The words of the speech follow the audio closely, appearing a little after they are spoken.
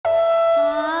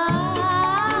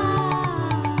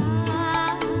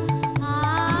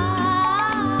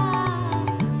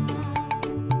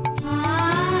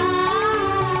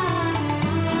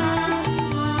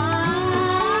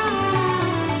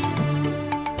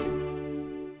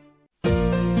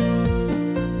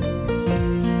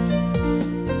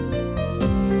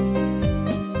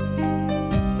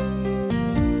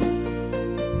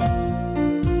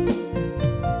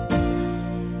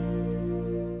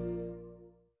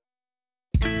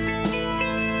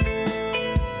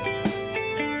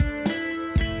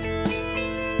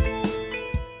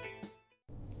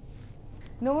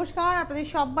নমস্কার, আপনাদের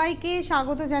সবাইকে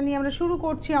স্বাগত জানিয়ে আমরা শুরু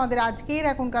করছি আমাদের আজকের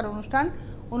এখনকার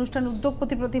অনুষ্ঠান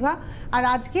উদ্যোগপতি প্রতিভা। আর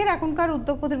আজকের এখনকার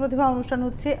উদ্যোগপতি প্রতিভা অনুষ্ঠান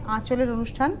হচ্ছে আঁচলের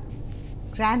অনুষ্ঠান,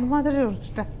 গ্র্যান্ডমাদারের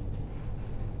অনুষ্ঠান।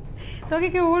 তোকে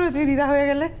কেউ বলো তুই দিদা হয়ে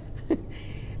গেলে।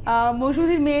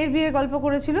 মৌসুমীদির মেয়ের বিয়ের গল্প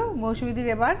করেছিল, মৌসুমীদির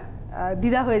এবার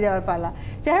দিদা হয়ে যাওয়ার পালা।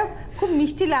 যাই হোক, খুব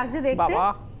মিষ্টি লাগছে দেখতে।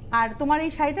 আর তোমার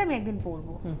এই শাড়িটা আমি একদিন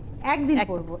পরবো, একদিন।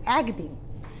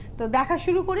 তো দেখা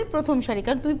শুরু করি প্রথম শাড়ি,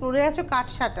 কারণ তুমি পরে আছো কাঠ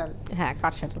শাটাল। হ্যাঁ,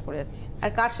 কাঠ শাটাল পরে আছি। আর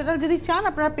কাঠ শাটাল যদি চান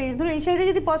আপনারা পেজ ধরে এই শাড়িটা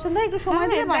যদি পছন্দ হয় একটু সময়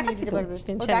দিলে বানিয়ে দিতে পারবে।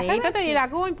 এটা তো এর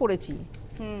আগেও আমি পরেছি।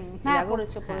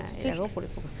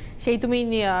 সেই তুমি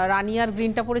রানী আর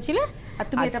গ্রিনটা পরেছিলে, আর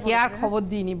তুমি এটা কি আর খবর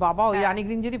দিইনি বাবা। ওই রানী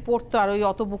গ্রিন যদি পড়তো আর ওই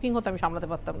অত বুকিং হতো আমি সামলাতে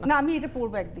পারতাম না। না, আমি এটা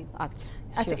পরবো একদিন। আচ্ছা,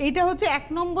 এটা হচ্ছে 1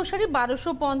 নম্বর শাড়ি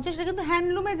 1250, এটা কিন্তু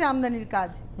হ্যান্ডলুমে জামদানির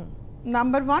কাজ।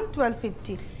 নাম্বার 1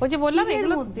 1250। ওই যে বললাম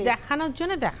এগুলো দেখানোর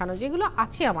জন্য দেখানো, যেগুলো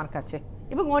আছে আমার কাছে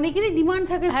এবং অনেকেরই ডিমান্ড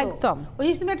থাকে। একদম। ওই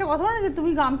যে তুমি একটা কথা বলো না যে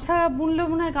তুমি গামছা বুনলে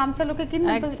মনে হয় গামছা লোকে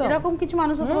কিনবে, তো এরকম কিছু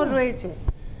মানুষও তোমার রয়েছে।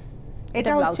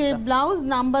 এটা হচ্ছে ব্লাউজ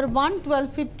নাম্বার 1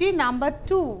 1250। নাম্বার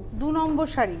 2 নম্বর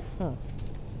শাড়ি,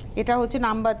 এটা হচ্ছে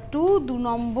নাম্বার 2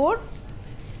 নম্বর।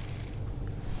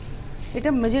 এটা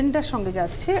ম্যাজেন্টার সঙ্গে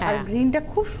যাচ্ছে, আর গ্রিনটা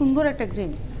খুব সুন্দর একটা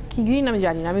গ্রিন। কি গ্রিন আমি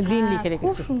জানি না, আমি গ্রিন লিখে রেখেছি।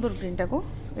 খুব সুন্দর গ্রিনটা গো।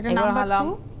 এটা নাম্বার 2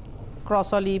 ক্রস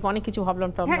অলিভ, অনেক কিছু ভাবলাম।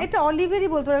 হ্যাঁ, এটা অলিভেরই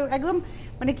বলতে পারো, একদম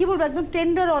মানে কি বলবো, একদম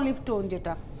টেন্ডার অলিভ টোন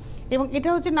যেটা। এবং এটা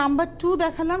হচ্ছে নাম্বার 2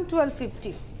 দেখালাম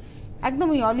 1250। একদম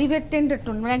ওই অলিভের টেন্ডার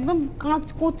টোন, মানে একদম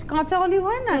কাঁচা অলিভ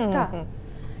হয় না একটা।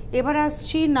 এবার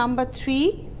আসছি নাম্বার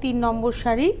 3 নম্বর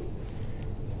শাড়ি।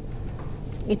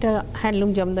 এটা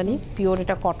হ্যান্ডলুম জামদানি, পিওর,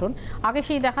 এটা কটন। আগে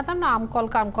সেই দেখাতাম না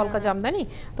আমকলকা জামদানি।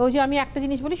 তো ওই যে আমি একটা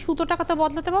জিনিস বলি, সুতোটাকে তো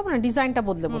বদলাতে পারবো না, ডিজাইনটা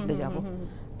বদলে যাবো।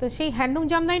 তো সেই হ্যান্ডলুম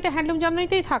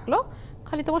জামদানিতেই থাকলো,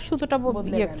 খালি তোমার সুতোটা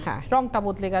হ্যাঁ রংটা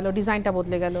বদলে গেল, ডিজাইনটা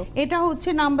বদলে গেল। এটা হচ্ছে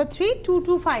নাম্বার 3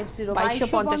 2250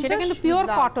 2250। এটা কিন্তু পিওর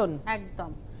কটন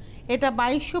একদম। এটা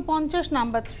 2250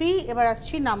 নাম্বার 3। এবার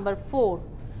আসছি নাম্বার 4,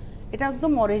 এটা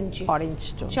একদম অরেঞ্জ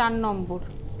 4 নম্বর।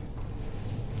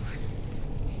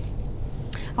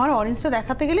 আমার অরেঞ্জটা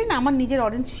দেখাতে গেলেই না আমার নিজের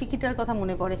অরেঞ্জ শিকিটার কথা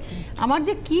মনে পড়ে। আমার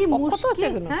যে কি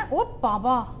মুশকিল। হ্যাঁ, ও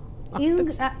বাবা,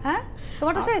 হ্যাঁ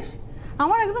তোমারটা শেষ?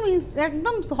 আমার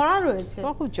একদম ধরা রয়েছে।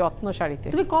 খুব যত্ন শাড়িতে।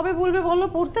 তুমি কবে বলবে বলো,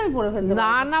 পড়তে আমি পরে ফেলবো।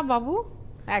 না বাবু,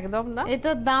 একদম না।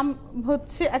 এটার দাম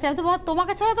হচ্ছে, আচ্ছা আমি তো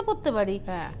তোমাকে ছাড়া তো পড়তে পারি।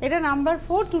 এটা নাম্বার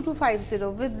 4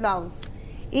 2250 উইথ ব্লাউজ।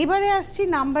 এবারে আসছি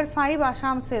নাম্বার 5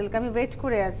 আসাম সিল্ক। আমি ওয়েট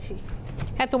করে আছি।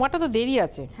 হ্যাঁ, তোমারটা তো দেরি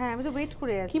আছে। হ্যাঁ, আমি তো ওয়েট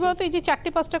করে আছি। কি বলতো, এই যে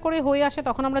 4টে-5টা করে হয়ে আসে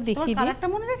তখন আমরা দেখিয়ে দিই। কালারটা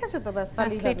মনে রেখেছো তো? ব্যাস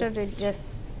তাহলে यस,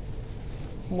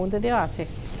 মধ্যে দেওয়া আছে।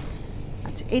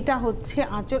 আচ্ছা, এটা হচ্ছে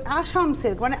আঁচল আসাম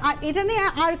সিল্ক, মানে এটা নিয়ে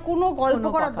আর কোনো গল্প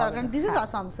করার দরকার নেই। This is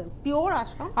Assam silk, pure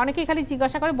Assam. অনেকেই খালি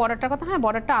জিজ্ঞাসা করে বর্ডারটার কথা। হ্যাঁ,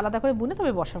 বর্ডারটা আলাদা করে বুনে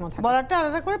তবে বসানো থাকে। বর্ডারটা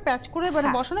আলাদা করে প্যাচ করে মানে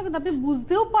বসানো, কিন্তু আপনি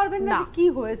বুঝতেও পারবেন না যে কি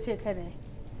হয়েছে এখানে।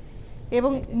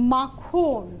 এবং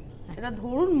মাখন, এটা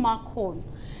ধরুন মাখন।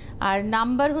 আর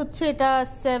নাম্বার হচ্ছে এটা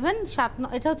 7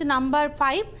 এটা হচ্ছে নাম্বার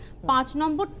 5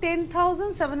 নম্বর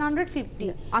 10750।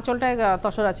 আঁচলটায়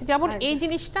তসর আছে। যেমন এই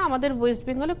জিনিসটা আমাদের ওয়েস্ট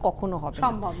বেঙ্গলে কখনো হবে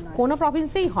সম্ভব না, কোনো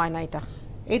প্রভিন্সেই হয় না।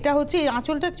 এটা হচ্ছে এই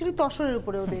আঁচলটা অ্যাকচুয়ালি তসরের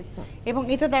উপরে ওদের। এবং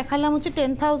এটা দেখালাম হচ্ছে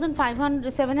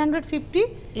 10750।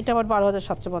 এটা আবার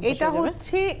 12750। এটা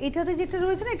হচ্ছে এটাতে যেটা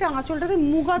রয়েছে না, এটা আঁচলটাতে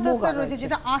মুগা দস্তা রয়েছে,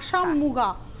 যেটা আসাম মুগা।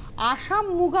 আসাম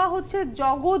মুগা হচ্ছে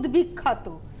জগৎ বিখ্যাত,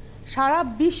 সারা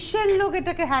বিশ্বের লোক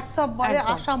এটাকে হ্যাটস অফ বলে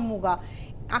আসাম মুগা।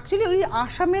 অ্যাকচুয়ালি ওই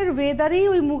আসামের ওয়েদারেই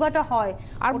ওই মুগাটা হয়।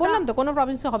 আর বললাম তো কোনো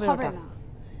প্রভিন্সে হবে না।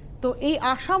 তো এই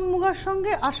আসাম মুগার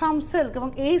সঙ্গে আসাম সিল্ক, এবং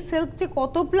এই সিল্ক যে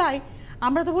কত প্লাই,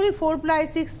 আমরা তো বলি 4 প্লাই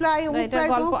 6 প্লাই 8 প্লাই।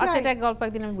 আচ্ছা, এটা গল্প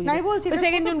একদিন আমি বুঝিয়ে দেব। নাই বলছি,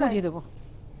 সেকেন্ড জুন বুঝিয়ে দেব।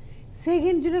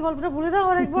 সেকেন্ড জুনের গল্পটা বলে দাও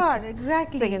আরেকবার।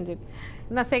 এক্স্যাক্টলি সেকেন্ড জুন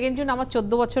না, সেকেন্ড জুন আমার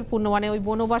 14 বছর পূর্ণ, মানে ওই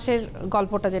বনবাসের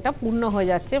গল্পটা যেটা পূর্ণ হয়ে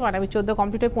যাচ্ছে, মানে আমি 14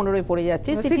 কমপ্লিট হয়ে 15 পড়ে যাচ্ছি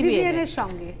CTVN এর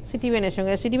সঙ্গে। CTVN এর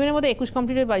সঙ্গে, CTVN এর মধ্যে 21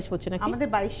 কমপ্লিট হয়ে 22 পড়ছে নাকি? আমাদের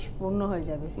 22 পূর্ণ হয়ে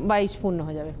যাবে। 22 পূর্ণ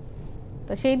হয়ে যাবে।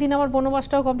 তো সেই দিন আমার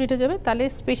বনবাসটাও কমপ্লিট হয়ে যাবে। তাহলে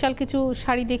স্পেশাল কিছু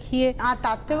শাড়ি দেখিয়ে, আর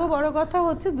তার থেকেও বড় কথা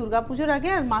হচ্ছে দুর্গাপুজোর আগে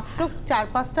আর মাত্র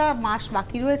 4-5টা মাস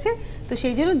বাকি রয়েছে। তো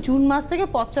সেই জন্য জুন মাস থেকে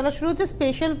পথ চলা শুরু হচ্ছে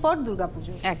স্পেশাল ফর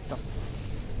দুর্গাপুজো। একদম।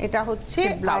 এটা হচ্ছে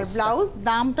ব্লাউজ,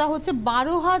 দামটা হচ্ছে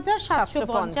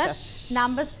 12750।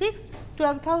 নাম্বার 6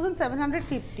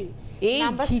 12750। এই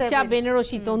ঘিচা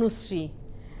বেনারসি তনুশ্রী,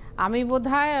 আমি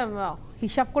বোধহয়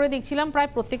হিসাব করে দেখছিলাম প্রায়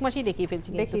প্রত্যেক মাসেই দেখিয়ে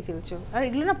ফেলছো। আর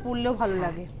এগুলো না পরলেও ভালো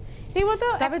লাগে। এই মতো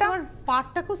তবে তোমার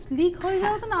পাটটা খুব স্লিক হয়ে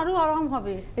যাবে, তো আরো আরাম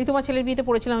হবে। এই তোমার ছেলের বিয়েতে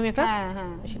পরেছিলাম আমি একটা। হ্যাঁ,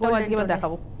 সেটা আজকে এবার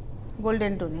দেখাবো।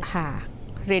 গোল্ডেন টোনে, হ্যাঁ,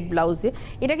 রেড ব্লাউজ দিয়ে।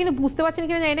 এটা কিন্তু বুঝতে পারছেন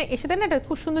কিনা জানি না, এর সাথে না একটা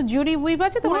খুব সুন্দর জরি উইভ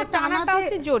আছে। তোমার টানাটা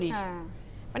হচ্ছে জরি,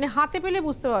 মানে হাতে পেলে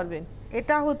বুঝতে পারবেন।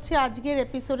 এটা হচ্ছে আজকের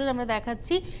এপিসোডের আমরা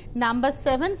দেখাচ্ছি নাম্বার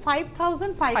 7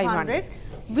 5500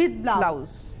 উইথ ব্লাউজ।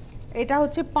 এটা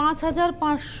হচ্ছে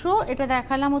 5500, এটা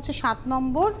দেখালাম হচ্ছে 7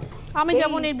 নম্বর। আমি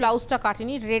যেমন এই ব্লাউজটা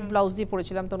কাটিনি, রেড ব্লাউজ দিয়ে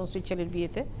পরেছিলাম তনুশ্রীর ছেলের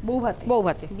বিয়েতে,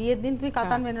 বৌভাতে বিয়ের দিন তুমি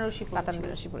কাতান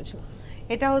বেনারসি পরেছিল।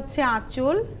 এটা হচ্ছে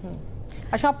আঁচল,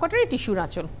 আর সবকটারই টিস্যুর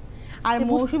আঁচল। আর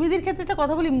মৌসুমীদের ক্ষেত্রে একটা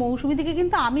কথা বলি, মৌসুমীদিকে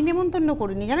কিন্তু আমি নেমন্তন্ন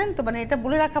করিনি, জানেন তো, মানে এটা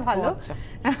বলে রাখা ভালো।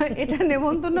 এটা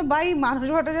নেমন্তন্ন বাই মানস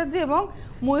ভট্টাচার্য এবং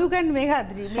ময়ূক অ্যান্ড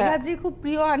মেঘাদ্রি। মেঘাদ্রির খুব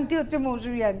প্রিয় আন্টি হচ্ছে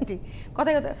মৌসুমী আন্টি।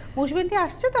 কথায় কথা মৌসুমী আন্টি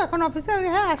আসছে তো এখন অফিসে,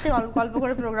 হ্যাঁ আসে, গল্প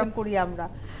করে প্রোগ্রাম করি আমরা।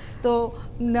 তো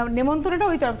নেমন্তন্নটা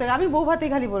ওই তরফ থেকে, আমি বৌভাতে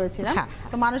খালি বলেছিলাম।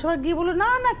 তো মানুষ আবার গিয়ে বলো না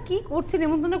না কি করছে,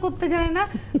 নেমন্তন্ন করতে জানে না,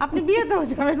 আপনি বিয়েতেও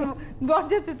যাবেন,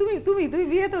 বরযাত্রী তুমি তুমি তুমি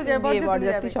বিয়েতেও যাবে,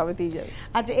 বরযাত্রী সবেতেই যাবে।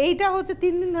 আচ্ছা এইটা হচ্ছে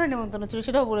 3 দিন ধরে নেমন্তন্ন ছিল,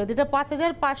 সেটাও বলে দিই। এটা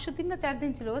 5503 না 4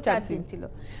 দিন ছিল, 4 দিন ছিল।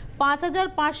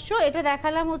 5500, এটা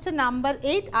দেখালাম হচ্ছে number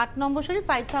 8 8 number sari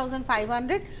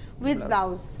 5500 with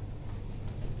blouse.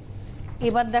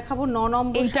 এবার দেখাবো 9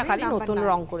 নম্বর। এইটা খালি নতুন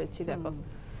রং করেছি, দেখো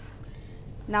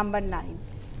নাম্বার 9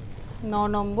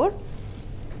 নম্বর।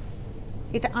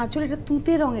 এটা আঁচল, এটা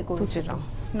তুতে রঙে করেছে,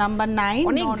 নাম্বার 9।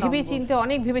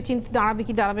 অনেক ভেবে চিন্তে দাঁড়াবে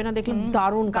কি দাঁড়াবে না, দেখলাম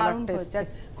দারুণ কালারটা এসেছে,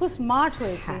 খুব স্মার্ট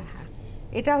হয়েছে।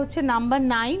 এটা হচ্ছে number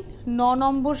 9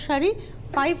 number sari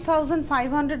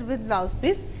 5500 with blouse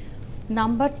piece.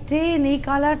 Number 10, এই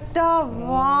কালারটা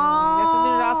ওয়াও,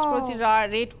 এতদিন রাস্ট করেছি,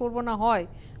 রেড করব না হয়,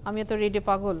 আমি এত রেডে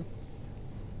পাগল।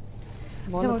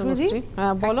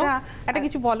 বলো এটা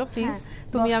কিছু বলো প্লিজ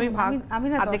তুমি। আমি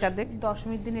না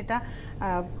দশমীর দিন এটা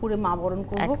পুরো মা বরণ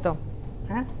করব একদম।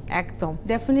 হ্যাঁ একদম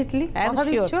ডেফিনেটলি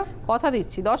কথা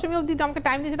দিচ্ছি। দশমী অবধি আমাকে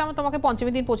টাইম দিয়েছে, আমি তোমাকে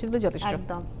পঞ্চমী দিন পৌঁছে দেবে যথেষ্ট।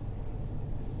 একদম।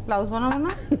 ব্লাউজ বানানো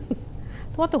না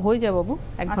তোমার তো হয়ে যাবে বাবু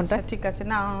 1 ঘন্টা। ঠিক আছে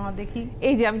না দেখি,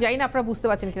 এই যে আমি জানি না আপনারা বুঝতে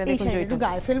পারছেন কিনা, দেখুন একটু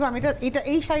গায়ে ফেলবো আমি এটা।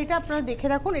 এই শাড়িটা আপনারা দেখে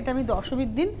রাখুন, এটা আমি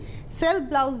দশমীর দিন সেলফ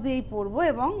ব্লাউজ দিয়েই পরবো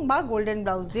এবং বা গোল্ডেন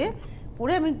ব্লাউজ দিয়ে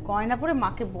পরে আমি গয়না পরে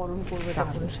মাকে বরণ করবো।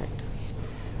 দারুণ শাড়িটা,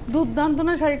 দুর্দান্ত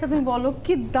না শাড়িটা, তুমি বলো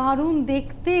কি দারুণ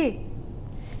দেখতে।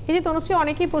 এই যে তনুশ্রী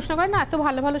অনেকেই প্রশ্ন করে না, এত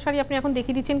ভালো ভালো শাড়ি আপনি এখন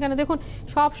দেখিয়ে দিচ্ছেন কেন? দেখুন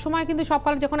সব সময় কিন্তু সব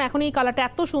কালার, যখন এখন এই কালারটা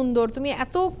এত সুন্দর, তুমি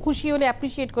এত খুশি হলে,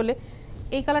 অ্যাপ্রিসিয়েট করলে,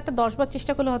 এই কালারটা 10 বার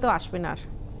চেষ্টা করলে হয়তো আসবে না। আর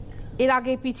এর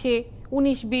আগে পিছে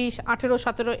 19 20 18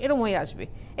 17 এরকম হয়ে আসবে,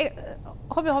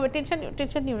 হবে টেনশন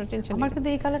নিও না, টেনশন। আমার কিন্তু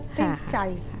এই কালারটাই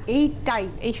চাই, এইটাই,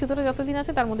 এই সুতোটা যতদিন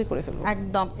আছে তার মধ্যে করে ফেলবো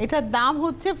একদম। এটার দাম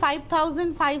হচ্ছে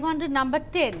 5500, নাম্বার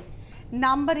 10।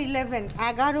 নাম্বার 11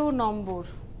 11 নম্বর,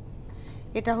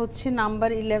 এটা হচ্ছে নাম্বার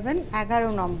 11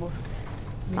 11 নম্বর।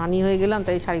 নানি হয়ে গেলাম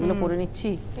তাই শাড়িগুলো পরে নিচ্ছি।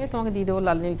 তোমাকে দিয়ে দেবো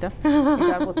লাল নীলটা,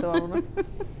 এটা আর পরতে পারবো না।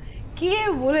 কে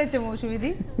বলেছে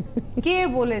মৌসুমীদি, কে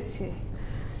বলেছে?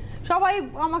 সবাই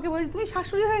আমাকে বলে তুমি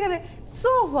শাশুড়ি হয়ে গেলে,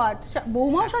 সো হোয়াট,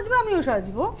 বৌমাও সাজবে আমিও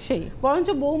সাজবো, সেই বরঞ্চ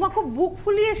বৌমা খুব বুক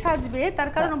ফুলিয়ে সাজবে, তার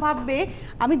কারণ ভাববে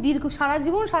আমি দীর্ঘ সারা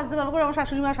জীবন সাজতে পারবো করে আমার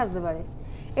শাশুড়ি মা সাজতে পারে।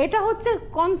 এটা হচ্ছে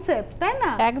কনসেপ্ট, তাই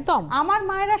না? একদম। আমার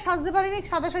মায়েরা সাজতে পারেনি,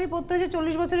 সাদা শাড়ি পরতে হয়েছে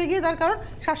 40 বছরে গিয়ে, তার কারণ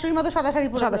শাশুড়ি মা তো সাদা শাড়ি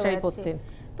পরতেন,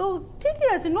 তো ঠিকই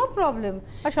আছে, নো প্রবলেম।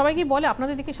 আর সবাই কি বলে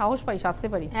আপনাদের দিকে সাহস পাই, সাজতে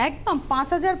পারি একদম।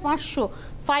 5500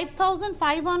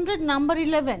 5500 নাম্বার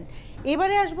 11।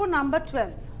 এবারে আসবো নাম্বার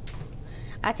 12।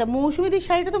 আচ্ছা মৌসুমীদির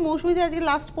শাড়িটা তো মৌসুমীদি আজকে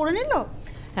লাস্ট পরে নিল,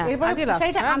 এবারে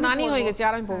শাড়িটা নানি হয়ে গেছে,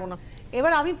 আর আমি পরবো না।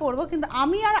 এবার আমি পরবো, কিন্তু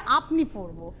আমি আর আপনি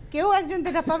পরবো, কেউ একজন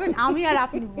যেটা পাবেন, আমি আর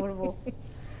আপনি পরবো।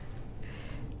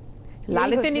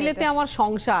 লালেতে নীলেতে আমার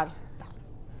সংসার,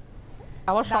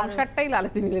 আমার সংসারটাই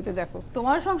লালেতে নীলেতে। দেখো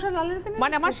তোমার সংসার লালেতে নীলেতে,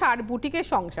 মানে আমার শাড়ি বুটিকের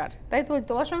সংসার, তাই তো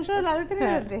তোমার সংসার লালেতে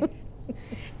নীলেতে।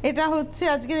 এটা হচ্ছে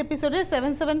আজকের এপিসোডে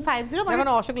 7750,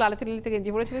 মানে অশোক লালেতে নীলেতে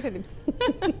গেঞ্জি পরেছিল সেদিন।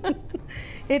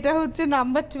 এটা হচ্ছে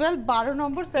নাম্বার 12 12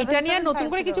 নম্বর। এটা নিয়ে নতুন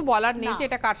করে কিছু বলার নেই, যে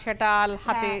এটা কাটশাটাল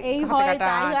হাতে এই হয়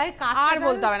তাই হয়, আর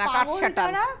বলতে হবে না, কাটশাটাল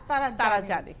তারা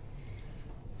জানে।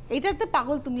 এটাতে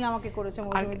পাগল তুমি আমাকে করেছো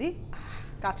মৌসুমীদি,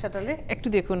 কাটশাটালে একটু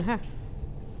দেখুন। হ্যাঁ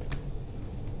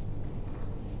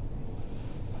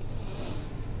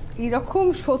এরকম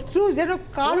শত্রু যেন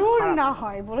কারোর না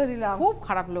হয়, বলে দিলাম, খুব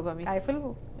খারাপ লোক আমি। গায়ে ফেলবো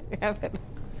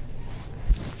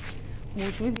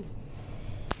মৌসুমীদি,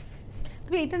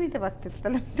 তুমি এটা নিতে পারতে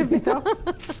তাহলে।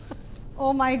 ও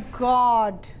মাই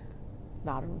গড,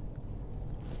 দারুণ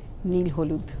নীল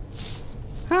হলুদ।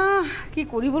 হ্যাঁ কি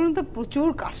করি বলুন তো, প্রচুর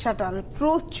কাটশাটাল,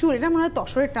 প্রচুর। এটা মনে হয়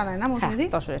তসরের টানায় না মৌসুমীদি?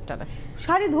 তসরের টানায়।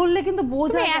 শাড়ি ধরলে কিন্তু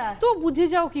বোঝা যায়, এত বুঝে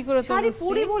যাও কি করে? শাড়ি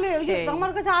পরি বলে, ওই যে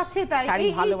আমার কাছে আছে তাই,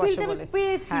 এই ফিলটা আমি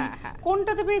পেয়েছি।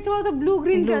 কোনটাতে পেয়েছি বলো তো? ব্লু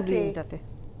গ্রিনটাতে।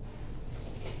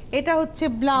 এটা হচ্ছে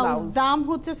ব্লাউজ, দাম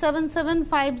হচ্ছে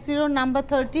 7750 নাম্বার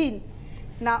 13।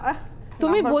 না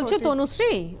তুমি বলছো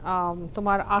তনুশ্রী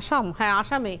তোমার আসাম, হ্যাঁ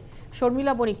আসামে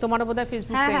শর্মিলা বণিক, তোমার বোধহয়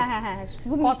ফেসবুক হ্যাঁ পেজ। হ্যাঁ হ্যাঁ,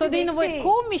 কতদিন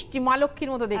খুব মিষ্টি, মা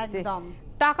লক্ষ্মীর মতো দেখতে। একদম।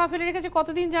 টাকা ফেলে রেখেছে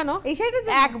কতদিন জানো? এই শাড়িটা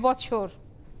 1 বছর।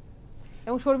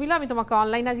 এবং শর্মিলা, আমি তোমাকে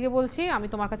অনলাইন আজকে বলছি, আমি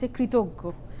তোমার কাছে কৃতজ্ঞ।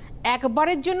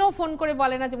 একবারের জন্য ফোন করে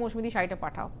বলে না যে মৌসুমীদি শাড়িটা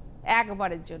পাঠাও,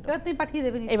 একবারের জন্য। এবার তুমি পাঠিয়ে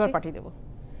দেবে নিশ্চয়ই। এবার পাঠিয়ে দেবো,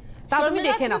 তা তুমি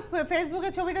দেখে নাও। ফেসবুকে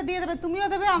ছবিটা দিয়ে দেবে, তুমিও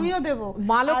দেবে আমিও দেবো।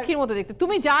 মা লক্ষ্মীর মতো দেখতে,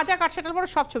 তুমি যা যা কাটছাটাল পরো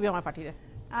সব ছবি আমার পাঠিয়ে দেবে।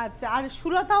 আচ্ছা, আর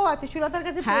সুলতাও আছে, সুলতার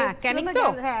কাছে হ্যাঁ, ক্যানিং তো,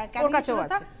 হ্যাঁ ওর কাছেও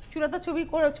আছে। সুলতা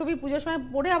ছবি পুজোর সময়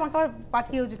পরে আমাকে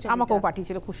পাঠিয়েছে, আমাকেও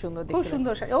পাঠিয়েছিল, খুব সুন্দর দেখতে, খুব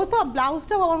সুন্দর শাড়ি। ও তো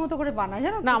ব্লাউজটাও আমার মতো করে বানায়,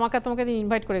 জানো না? আমাকে তোমাকে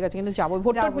ইনভাইট করে গেছে, কিন্তু যাবো,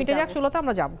 ভোট মিটে যাক সুলতা,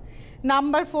 আমরা যাবো।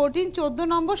 নাম্বার 14, 14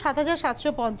 নম্বর,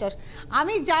 7750।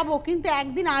 আমি যাব, কিন্তু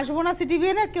একদিন আসবো না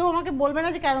CTVN এর, কেউ আমাকে বলবে না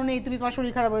যে কেন নেই তুমি, তোমার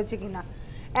শরীর খারাপ হয়েছে কিনা।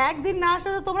 একদিন না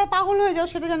আসলে তো তোমরা পাগল হয়ে যাও,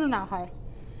 সেটা যেন না হয়।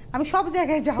 আমি সব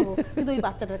জায়গায় যাব, কিন্তু ওই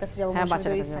বাচ্চাটার কাছে যাবো। হ্যাঁ,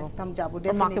 বাচ্চাটার কাছে একদম যাবো,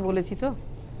 মাকে বলেছি তো,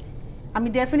 আমি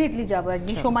ডেফিনেটলি যাবো,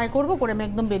 একদিন সময় করবো করে আমি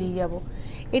একদম বেরিয়ে যাব।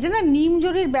 এটা না নিম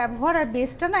জরির ব্যবহার, আর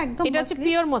বেসটা না একদম এটা হচ্ছে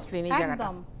পিওর মসলিন এই জায়গাটা,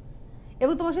 একদম।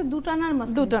 এবং তোমার সাথে দুটানার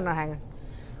মসলিন, দুটানা। হ্যাঁ,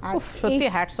 উফ, সত্যি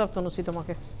হ্যাটস অফ তনুশ্রী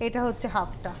তোমাকে। এটা হচ্ছে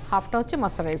হাফটা হচ্ছে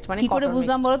মার্সারাইজড, মানে কি করে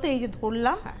বুঝলাম বলো তো? এই যে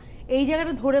ধরলাম, এই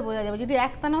জায়গাটা ধরে বোঝা যাবে। যদি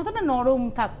একটানা হতো না, নরম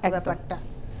থাকতো ব্যাপারটা।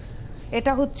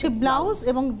 এটা হচ্ছে ব্লাউজ,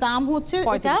 এবং দাম হচ্ছে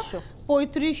এটা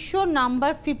 3500,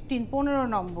 নাম্বার 15, 15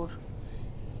 নম্বর।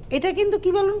 এটা কিন্তু কি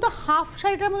বলুন তো, হাফ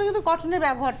শাড়িটার মধ্যে কিন্তু কটনের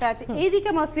ব্যবহারটা আছে।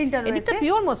 এইদিকে মসলিনটা রয়েছে, এটা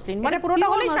পিওর মসলিন, মানে পুরোটা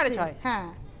হলেই 6.5। হ্যাঁ,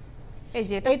 এই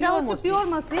যে এটা হচ্ছে পিওর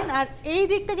মসলিন। আর এই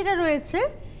দিকটা যেটা রয়েছে,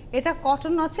 এটা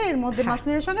কটন আছে, এর মধ্যে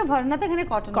মসলিনের সঙ্গে ভরনাতে এখানে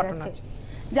কটন আছে,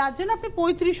 যার জন্য আপনি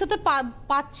 3500-তে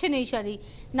পাচ্ছেন এই শাড়ি।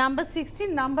 Number 16,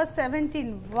 number 17।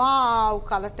 ওয়াও,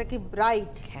 কালারটা কি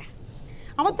ব্রাইট! হ্যাঁ,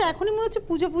 আমার তো এখনই মনে হচ্ছে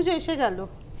পুজো এসে গেল।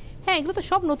 হ্যাঁ, এগুলো তো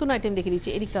সব নতুন আইটেম দেখে দিচ্ছে।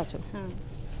 এদিকটা আছে,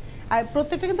 আর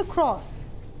প্রত্যেকটা কিন্তু ক্রস।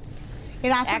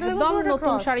 এর আঁচলটা একদম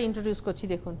নতুন শাড়ি ইন্ট্রোডিউস করছি,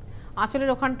 দেখুন আঁচলের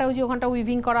ওখানটা, ওই যে ওখানটা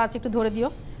উইভিং করা আছে, একটু ধরে দিও।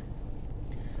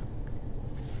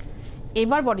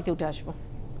 এবার বডিতে উঠে আসবো।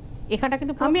 এখানটা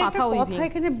কিন্তু পুরো কাঁথা উইভিং। আমি একটা কথা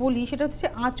এখানে বলি, সেটা হচ্ছে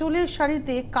আঁচলের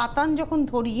শাড়িতে কাতান যখন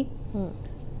ধরি,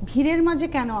 ভিড়ের মাঝে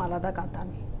কেন আলাদা কাতান?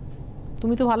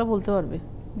 তুমি তো ভালো বলতে পারবে।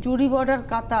 জুড়ি বর্ডার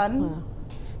কাতান।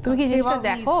 তুমি কি জিনিসটা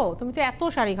দেখো? তুমি তো এত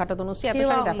শাড়ি ঘাটো তনুশ্রী, এত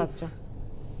শাড়ি দেখাচ্ছ।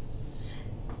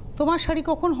 তোমার শাড়ি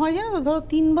কখন হয় জানো তো? ধরো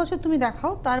 3 বছর তুমি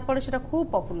দেখাও, তারপরে সেটা খুব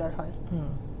পপুলার হয়।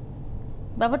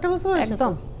 ব্যাপারটা বুঝতে পারছো?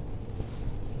 একদম।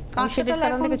 কাটশাটাল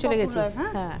কারণ থেকে চলে গেছে।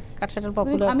 হ্যাঁ, কাটশাটাল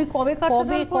পপুলার। আমি কবে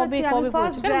কাটশাটাল পরেছি? আমি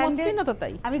ফার্স্ট গ্র্যান্ডের না তো,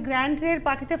 তাই আমি গ্র্যান্ডের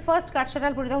পার্টিতে ফার্স্ট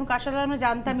কাটশাটাল পরে, তখন কাটশাটাল আমরা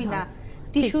জানতামই না।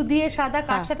 টিস্যু দিয়ে সাদা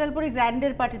কাটশাটাল পরে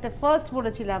গ্র্যান্ডের পার্টিতে ফার্স্ট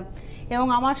পরেছিলাম, এবং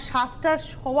আমার সাজটা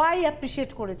সবাই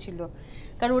অ্যাপ্রিশিয়েট করেছিল,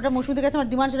 কারণ ওটা মৌসুমীদের কাছে আমার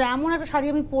ডিমান্ড ছিল, এমন একটা শাড়ি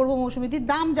আমি পরবো মৌসুমীদির,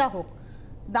 দাম যা হোক,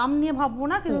 দাম নিয়ে ভাববো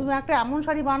না, কিন্তু তুমি একটা এমন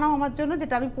শাড়ি বানাও আমার জন্য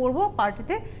যেটা আমি পরবো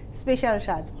পার্টিতে, স্পেশাল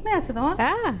সাজ। মনে আছে তোমার?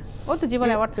 হ্যাঁ, ও তো জীবন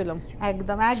অ্যাওয়ার্ড পেলাম।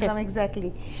 একদম একদম, এক্স্যাক্টলি।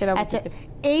 আচ্ছা,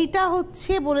 এইটা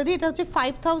হচ্ছে বলে দিই, এটা হচ্ছে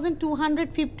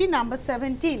 5250, নাম্বার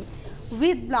 17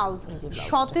 উইথ ব্লাউজ।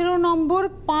 17 নম্বর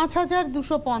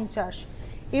 5250।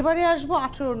 এবারে আসবো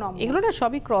 18 নম্বর। এগুলো না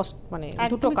সবই ক্রস, মানে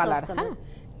দুটো কালার। হ্যাঁ,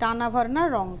 টানা ভরনা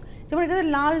রং, যেমন এটাতে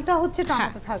লালটা হচ্ছে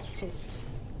টানাতে থাকছে,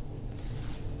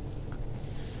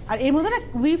 আর এর মধ্যে না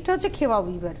উইভটা হচ্ছে খেওয়া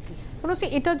উইভ আর কি।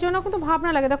 এটার জন্য কিন্তু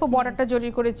ভাবনা লাগে। দেখো, বর্ডারটা জরি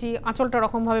করেছি, আঁচলটা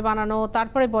রকম ভাবে বানানো,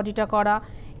 তারপরে বডিটা করা।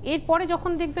 এরপরে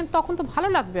যখন দেখবেন তখন তো ভালো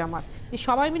লাগবে আমার, যে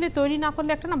সবাই মিলে তৈরি না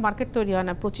করলে একটা না মার্কেট তৈরি হয়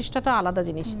না। প্রচেষ্টাটা আলাদা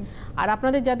জিনিস। আর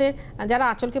আপনাদের যারা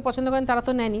আঁচলকে পছন্দ করেন তারা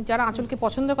তো নেয়নি, যারা আঁচলকে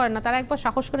পছন্দ করেন না তারা একবার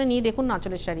সাহস করে নিয়ে দেখুন না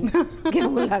আঁচলের শাড়ি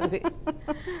কেমন লাগবে।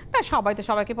 না, সবাই তো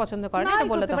সবাইকে পছন্দ করে না, এটা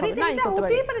বলতে তো হবে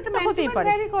না। হতেই পারে,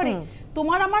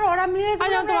 তোমার আমার ওরা মিলে,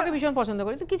 আমি তোমাকে ভীষণ পছন্দ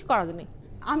করি, তো কিছু করার নেই।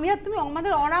 আমি আর তুমি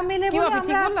আমাদের ওরা মেলে বলে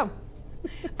আমরা,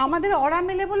 আমাদের ওরা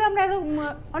মেলে বলে আমরা,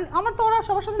 আমার তো ওরা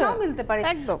সবার সাথে নাও মিলতে পারে।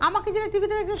 আমাকে যেটা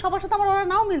টিভিতে দেখছি সবার সাথে আমার ওরা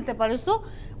নাও মিলতে পারে, সো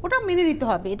ওটা মেনে নিতে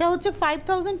হবে। এটা হচ্ছে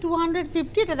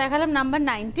 5250, এটা দেখালাম নাম্বার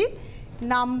 19,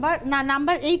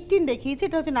 নাম্বার 18 দেখিয়েছি,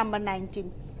 এটা হচ্ছে নাম্বার 19।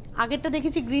 আগেরটা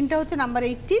দেখেছি গ্রিনটা হচ্ছে নাম্বার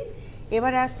 18,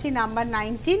 এবারে আসছি নাম্বার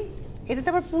 19। এটাতে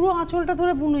আবার পুরো আঁচলটা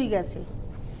ধরে বুনুই গেছে।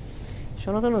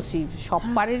 শোনো তো নসি, সব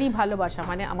পারেরই ভালোবাসা,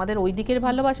 মানে আমাদের ওই দিকের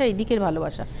ভালোবাসা, এই দিকের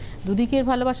ভালোবাসা, দুদিকের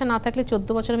ভালোবাসা না থাকলে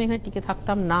 14 বছর আমি এখানে টিকে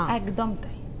থাকতাম না। একদম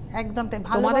তাই, একদম তাই।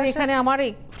 তোমাদের এখানে আমার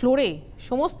এই ফ্লোরে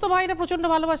সমস্ত ভাইরা প্রচন্ড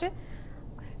ভালোবাসে,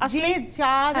 যে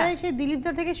যা দেয়, সে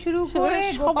দিলীপদা থেকে শুরু করে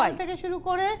গোপাল থেকে শুরু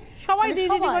করে সবাই দিয়ে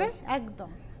করে, একদম।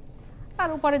 আর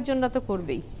উপরের জন্য তো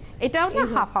করবেই, এটাও না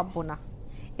হাফাবো না।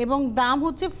 এবং দাম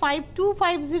হচ্ছে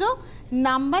 5250,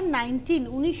 নাম্বার 19,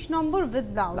 19 নম্বর উইথ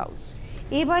ব্লাউজ।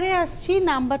 এবারে আসছি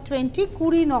নাম্বার 20,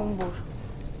 20 নম্বর।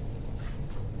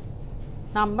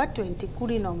 নাম্বার 20,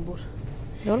 20 নম্বর।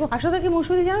 আসলে কি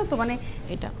মৌসুমী জানো তো, মানে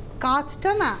এটা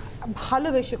কাজটা না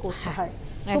ভালোবেসে করতে হয়।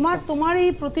 তোমার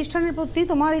এই প্রতিষ্ঠানের প্রতি,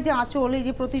 তোমার এই যে আঁচল, এই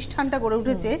যে প্রতিষ্ঠানটা গড়ে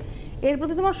উঠেছে, এর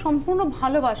প্রতি তোমার সম্পূর্ণ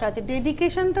ভালোবাসা আছে,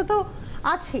 ডেডিকেশনটা তো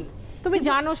আছে। তুমি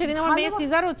জানো সেদিন আমার মেয়ে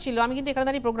সিজার হচ্ছিল, আমি কিন্তু এখানে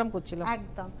দাঁড়িয়ে প্রোগ্রাম করছিলাম।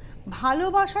 একদম,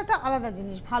 ভালোবাসাটা আলাদা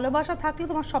জিনিস, ভালোবাসা থাকলে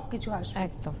তোমার সবকিছু আসবে।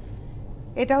 একদম।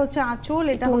 এটা হচ্ছে আঁচল,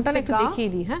 এটা হচ্ছে একটু দেখিয়ে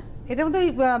দিই। হ্যাঁ, এটার মধ্যে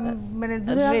মানে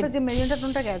দুধের হাতে যে মেজেন্টা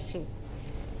টোনটা গেছে,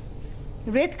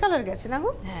 রেড কালার গেছে না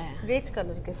গো? হ্যাঁ, রেড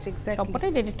কালার গেছে এক্স্যাক্টলি।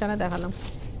 সবটাই রেড টানা দেখালাম।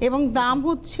 এবং দাম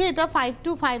হচ্ছে এটা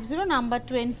 5250 নাম্বার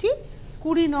 20,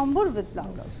 20 নম্বর উইথ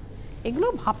ব্লাউজ। এগুলো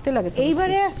ভাবতে লাগে।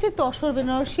 এইবারে আসছে তসর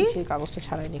বেনারসি, সেই কাগজটা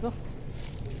ছাড়াইনি গো।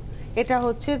 এটা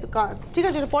হচ্ছে ঠিক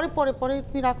আছে, পরে পরে পরে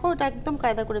তুমি রাখো, এটা একদম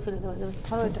কায়দা করে ফেলে দেওয়া যাবে।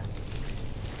 ধরো এটা,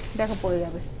 দেখো পড়ে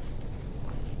যাবে,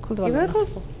 খুলতে পারবো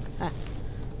না। হ্যাঁ,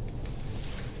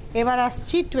 এবার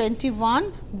আসছি 21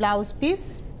 ব্লাউজ পিস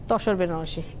তসর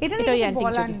বেনারসি। এটা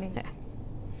বলার নেই,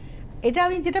 এটা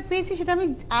আমি যেটা পেয়েছি সেটা আমি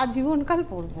আজীবনকাল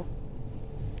পরবো।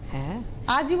 হ্যাঁ,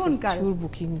 আজীবনকাল। প্রচুর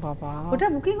বুকিং বাবা। ওটা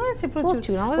বুকিং হয়েছে প্রচুর।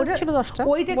 ওটা ছিল 10টা।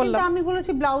 ওইটা কিন্তু আমি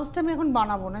বলেছি ব্লাউজটা আমি এখন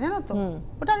বানাবো না, জানো তো।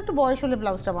 ওটা একটু বয়স হলে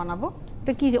ব্লাউজটা বানাবো।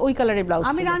 এটা কি ওই কালারের ব্লাউজ?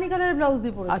 আমি রানী কালারের ব্লাউজ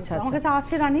দিয়ে পরেছি। আচ্ছা, আমার কাছে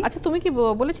আছে রানী। আচ্ছা, তুমি কি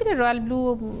বলেছিলে রয়্যাল ব্লু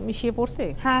মিশিয়ে পড়তে?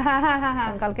 হ্যাঁ হ্যাঁ হ্যাঁ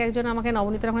হ্যাঁ। কালকে একজন আমাকে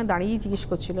নবনীতার ওখানে দাঁড়িয়ে জিজ্ঞেস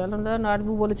করছিল, রয়্যাল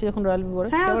ব্লু বলেছে যখন রয়্যাল ব্লু বলে,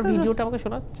 আবার ভিডিওটা আমাকে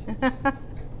শোনাচ্ছে।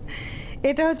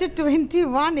 এটা হচ্ছে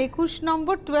 21 21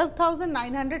 নম্বর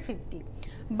 12,950,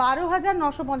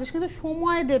 12,950। কিন্তু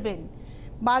সময় দেবেন,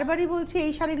 বারবারই বলছি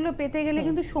এই শাড়িগুলো পেতে গেলে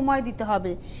কিন্তু সময় দিতে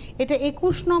হবে। এটা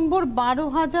 21 নম্বর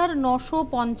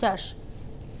 12,950।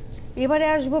 এবারে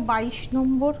আসবো 22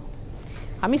 নম্বর।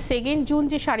 আমি 2 জুন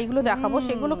যে শাড়িগুলো দেখাবো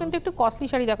সেগুলো কিন্তু একটু কস্টলি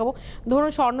শাড়ি দেখাবো।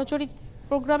 ধরুন স্বর্ণচরী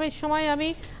প্রোগ্রামের সময় আমি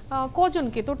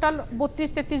কজনকে, টোটাল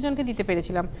 32-33 জনকে দিতে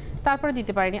পেরেছিলাম, তারপরে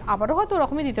দিতে পারিনি, আবারও হয়তো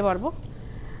ওরকমই দিতে পারবো।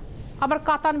 আবার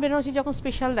কাতান বেনারসি যখন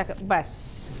স্পেশাল দেখা, ব্যাস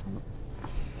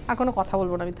আর কোনো কথা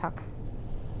বলবো না আমি, থাক।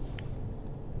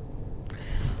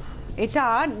 এটা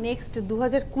নেক্সট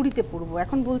 2020-তে পড়বো,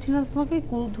 এখন বলছি না তোমাকে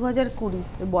 2020।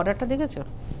 বর্ডারটা দেখেছো?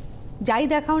 যাই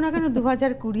দেখাও না কেন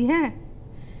 2020। হ্যাঁ,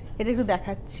 এটা একটু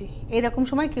দেখাচ্ছি, এরকম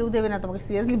সময় কেউ দেবে না তোমাকে,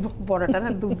 সিরিয়াসলি বড়টা না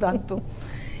দুর্দান্ত।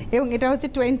 এবং এটা হচ্ছে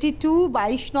 22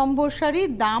 22 নম্বর শাড়ি,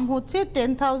 দাম হচ্ছে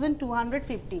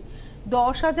 10,250,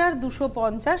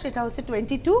 10,250। এটা হচ্ছে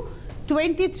 22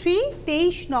 23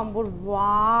 23 নম্বর।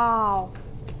 ওয়াও,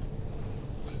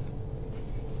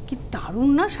 কি দারুণ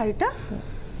না শাড়িটা,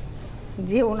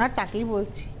 যে ওনার তাকেই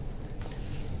বলছি।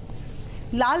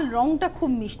 লাল রংটা খুব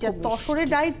মিষ্টি, আর তসরে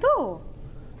ডাই তো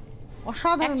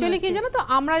অসাধারণ। অ্যাকচুয়ালি কি জানো তো,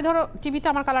 আমরাই ধরো টিভিতে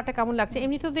আমার কালারটা কেমন লাগছে,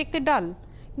 এমনি তো দেখতে ডাল,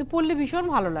 কিন্তু পরলে ভীষণ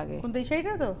ভালো লাগে। কোন এই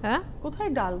শাড়িটা তো? হ্যাঁ, কোথায়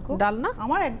ডাল গো? ডাল না,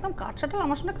 আমার একদম কাঠসাটাল,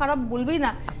 আমার সামনে খারাপ বলবেই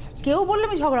না। কেউ বললে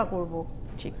আমি ঝগড়া করব।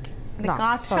 ঠিক, মানে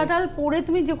কাঠসাটাল পরে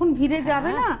তুমি যখন ভিড়ে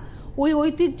যাবে না, ওই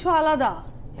ঐতিহ্য আলাদা।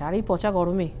 আর এই পচা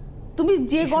গরমে তুমি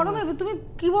যে গরমে, তুমি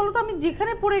কি বলো তো, আমি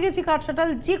যেখানে পরে গেছি কাঠসাটাল,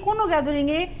 যে কোনো gathering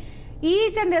A,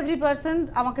 each and every person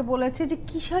আমাকে বলেছে যে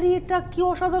কি শাড়ি এটা, কি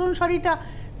অসাধারণ শাড়িটা,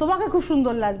 তোমাকে খুব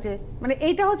সুন্দর লাগছে। মানে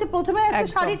এইটা হচ্ছে প্রথমে আছে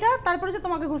শাড়িটা, তারপরে যে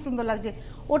তোমাকে খুব সুন্দর লাগছে,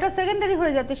 ওটা সেকেন্ডারি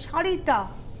হয়ে যাচ্ছে শাড়িটা।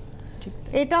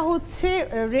 এটা হচ্ছে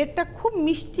রেডটা খুব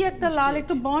মিষ্টি একটা লাল,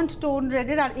 একটু বার্ন্ট টোন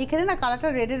রেডের, আর এখানে না কালারটা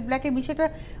রেডের ব্ল্যাকে মিশে একটা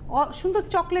সুন্দর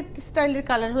চকলেট স্টাইলের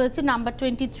কালার হয়েছে। নাম্বার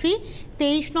 23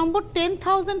 23 নম্বর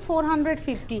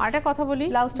 10,450। আরেকটা কথা বলি,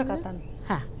 ব্লাউজটা কাতান।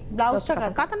 হ্যাঁ, ব্লাউজটা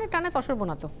কাতানের টানে তসর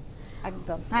বোনাতো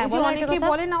একদম। হ্যাঁ, অনেকে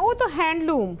বলে না ও তো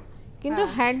হ্যান্ডলুম, কিন্তু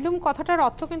হ্যান্ডলুম কথাটার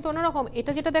অর্থ কিন্তু অন্যরকম।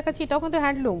 এটা যেটা দেখাচ্ছি এটাও কিন্তু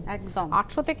হ্যান্ডলুম, একদম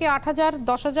 800 থেকে 8,000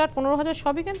 10,000 15,000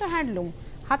 সবই কিন্তু হ্যান্ডলুম,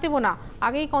 হাতে বোনা।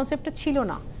 আগে এই কনসেপ্টটা ছিল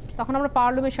না, তখন আমরা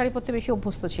পাওয়ারলুমের শাড়ি পরতে বেশি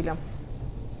অভ্যস্ত ছিলাম।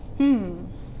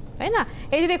 তাই না?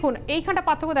 এই যে দেখুন, এইখানটা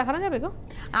পার্থক্য দেখানো যাবে গো।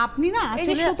 আপনি না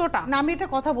আঁচলে সুতোটা, না আমি এটা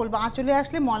কথা বলবো, আঁচলে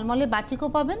আসলে মলমলে বাটিকও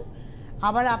পাবেন,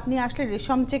 আবার আপনি আসলে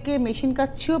রেশম চেকে মেশিন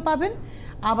কাচ্ছিও পাবেন,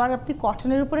 আবার আপনি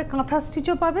কটনের উপরে কাঁথা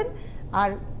স্টিচও পাবেন, আর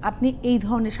আপনি এই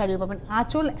ধরনের শাড়িও পাবেন।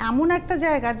 আঁচল এমন একটা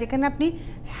জায়গা যেখানে আপনি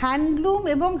হ্যান্ডলুম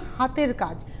এবং হাতের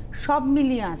কাজ সব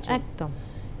মিলিয়ে আঁচল। একদম,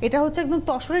 এটা হচ্ছে একদম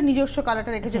তসরের নিজস্ব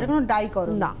কালারটা রেখেছে, এটা কোনো ডাই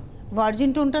করো না,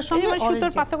 ভার্জিন টোনটার সঙ্গে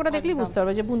সুতোর পার্থক্যটা দেখলেই বুঝতে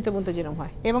পারবে যে বুনতে বুনতে যেরকম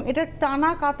হয়। এবং এটা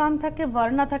টানা কাতান থাকে,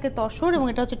 ভার্না থাকে তসর। এবং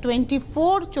এটা হচ্ছে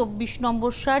 24 24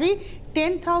 নম্বর শাড়ি,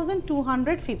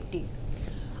 10,250।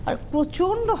 আর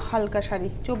প্রচন্ড হালকা শাড়ি,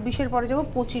 24-এর পরে যাবো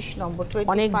 25 নম্বর।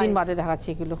 অনেক দিন বাদে দেখাচ্ছি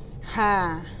এগুলো।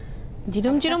 হ্যাঁ,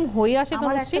 জিরম জিরম হয়ে আসে তো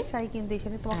আমার একটা চাই কিন্তু এই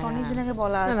শাড়ি, তোমাকে অনেক দিন আগে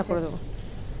বলা আছে। না করে দেবো,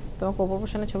 তোমাকে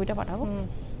কোপোর্শনের ছবিটা পাঠাবো।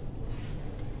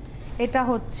 এটা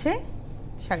হচ্ছে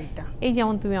শাড়িটা, এই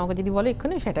যেমন তুমি আমাকে যদি বলো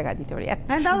এক্ষুনি সেটা গায়ে দিতে পারি।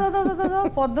 হ্যাঁ, দাও দাও দাও দাও,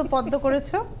 পদ্ম পদ্ম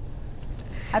করেছো,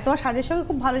 আর তোমার সাজের সঙ্গে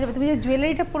খুব ভালো যাবে। তুমি যে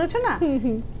জুয়েলারিটা পরেছো না,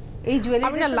 এই জুয়েলারি,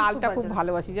 আমি না লালটা খুব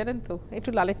ভালোবাসি জানেন তো, একটু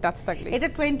লালের টাচ থাকলে। এটা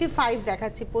 25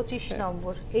 দেখাচ্ছি, 25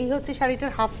 নম্বর। এই হচ্ছে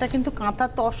শাড়িটার হাফটা কিন্তু কাঁথা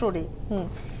তসরে,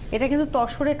 এটা কিন্তু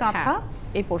তসরে কাঁথা।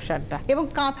 এই পোর্শনটা। এবং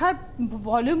কাঁথার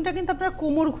ভলিউমটা কিন্তু আপনার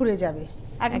কোমর ঘুরে যাবে,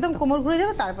 একদম কোমর ঘুরে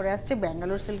যাবে। তারপরে আসছে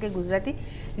ব্যাঙ্গালোর সিল্কে গুজরাটি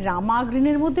রামা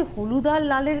গ্রিনের মধ্যে হলুদ আর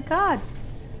লালের কাজ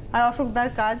আর অশোকদার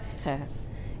কাজ। হ্যাঁ,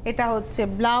 এটা হচ্ছে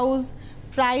ব্লাউজ,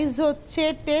 প্রাইস হচ্ছে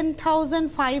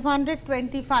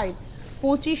 10,525,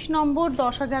 25 নম্বর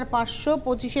 10,500,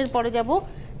 25-এর পরে যাব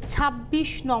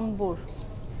 26 নম্বর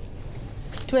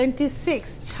 26,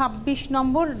 26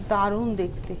 নম্বর দারুণ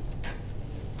দেখতে,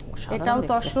 এটাও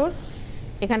তসর।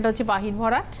 এখানটা হচ্ছে বাহির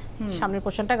ভরাট, সামনের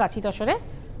পোর্শনটা গাছি তসরে,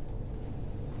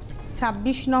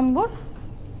 26 নম্বর।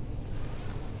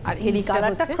 আর এই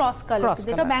কালারটা ক্রস কালার,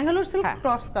 এটা ব্যাঙ্গালোর সিল্ক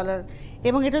ক্রস কালার,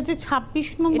 এবং এটা হচ্ছে 26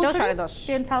 নম্বর,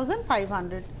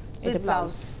 10,500 উইথ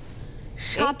ব্লাউজ।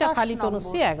 এটা খালি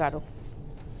তনুশ্রী 11।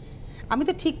 আমি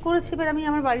তো ঠিক করেছি, এবার আমি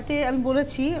আমার বাড়িতে আমি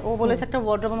বলেছি, ও বলেছে একটা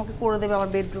ওয়ার্ড্রপ আমাকে করে দেবে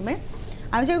আমার বেডরুমে।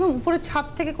 আমি চাই একদম উপরে ছাদ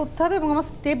থেকে করতে হবে, এবং আমার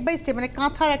স্টেপ বাই স্টেপ মানে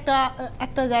কাঁথার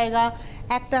একটা জায়গা,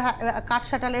 একটা কাঠ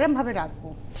শাটাল এরকম ভাবে রাখবো,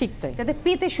 ঠিক তাই, যাতে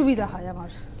পেতে সুবিধা হয় আমার,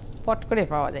 পট করে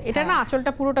পাওয়া যায়। এটা না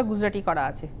আঁচলটা পুরোটা গুজরাটি করা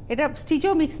আছে, এটা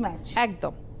স্টিচও মিক্স ম্যাচ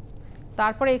একদম।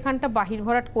 তারপরে এখানটা বাহির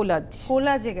ভরাট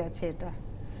কোলাজে গেছে এটা।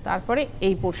 তারপরে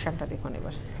এই পোর্শনটা দেখুন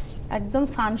এবার একদম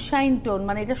সানশাইন টোন,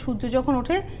 মানে এটা সূর্য যখন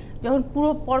ওঠে, যখন পুরো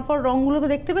পরপর রংগুলো তো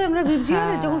দেখতে পাই আমরা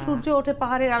ভিজিওরে, যখন সূর্য ওঠে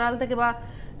পাহাড়ের আড়াল থেকে, বা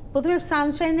প্রথমে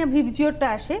সানশাইনে ভিজিওরটা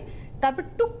আসে, তারপর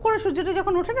টুক করে সূর্যটা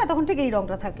যখন ওঠে না, তখন ঠিক এই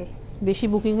রংটা থাকে। বেশি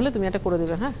বুকিং হলে তুমি এটা করে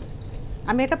দেবে। হ্যাঁ,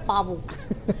 আমি এটা পাবো,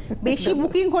 বেশি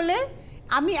বুকিং হলে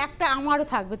আমি একটা আমারও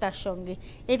থাকবে তার সঙ্গে।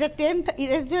 এটা 10,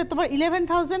 তোমার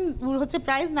 11,000 হচ্ছে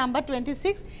প্রাইস, নাম্বার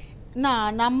 26 না,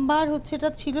 নাম্বার হচ্ছে এটা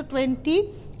ছিল 27,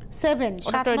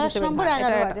 27 নম্বর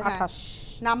 11 আছে,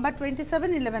 নাম্বার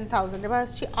 27, 11,000। এবার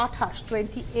আসছি 28,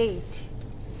 28।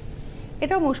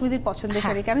 এটাও মৌসুমীদের পছন্দের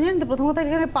শাড়ি, কেন জানেন তো? প্রথম কথা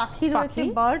এখানে পাখি রয়েছে,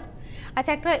 বার্ড।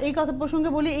 আচ্ছা, একটা এই কথা প্রসঙ্গে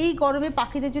বলি, এই গরমে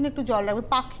পাখিদের জন্য একটু জল রাখবেন,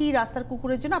 পাখি রাস্তার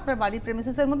কুকুরের জন্য আপনার বাড়ির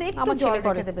প্রেমিসেসের মধ্যে একটু জল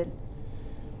রেখে দেবেন,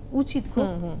 উচিত খুব।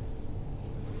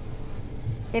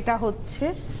 এটা হচ্ছে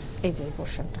এই যে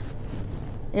পোর্শনটা,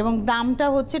 এবং দামটা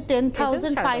হচ্ছে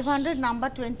 10,500, নাম্বার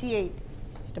 28।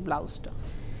 এটা ব্লাউজটা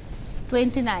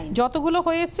 29। যতগুলো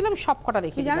হয়ে এসেছিলাম সব কটা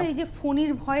দেখি। জানো, এই যে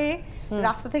ফোনির ভয়ে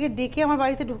রাস্তা থেকে ডেকে আমার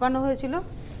বাড়িতে ঢোকানো হয়েছিল,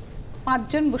 5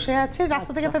 জন বসে আছে,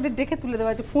 রাস্তা থেকে তাদের ডেকে তুলে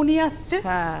দেওয়া হয়েছে, ফোনই আসছে,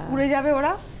 উড়ে যাবে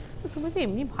ওরা। তুমি তো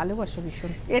এমনি ভালোবাসো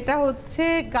ভীষণ। এটা হচ্ছে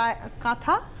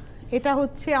কাঁথা, এটা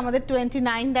হচ্ছে আমাদের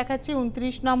 29 দেখাচ্ছে,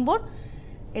 29 নম্বর।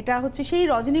 এটা হচ্ছে সেই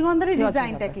রজনীগন্ধার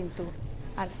ডিজাইনটা কিন্তু,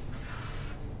 আর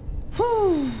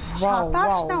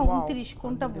 27 না 29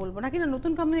 কোনটা বলবো না, কিনা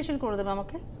নতুন কম্বিনেশন করে দেবে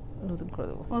আমাকে, নতুন করে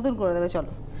দেবো, নতুন করে দেবে।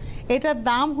 চলো, এটার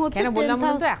দাম হচ্ছে, কেন বললাম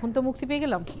তো, এখন তো মুক্তি পেয়ে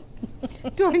গেলাম,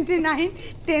 29,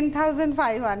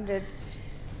 10,500।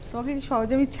 তোমাকে কি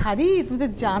সহজে আমি ছাড়ি? তুমি তো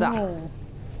জানো।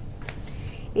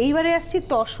 এইবারে আসছি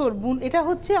তসর বুন, এটা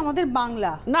হচ্ছে আমাদের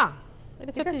বাংলা না,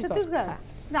 এটা ছত্তিশগড়।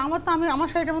 আমার তো আমার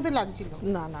শাড়িটার মধ্যে লাগছিল।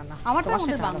 না না না, আমারটা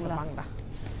আমাদের বাংলা,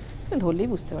 তুমি ধরলেই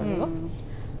বুঝতে পারবে।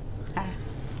 হ্যাঁ,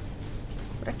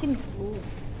 ওটা কি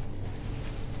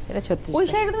এটা ছত্রিশ। ওই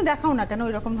শাড়িটা তুমি দেখাও না কেন,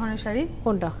 ওই রকম ধরনের শাড়ি?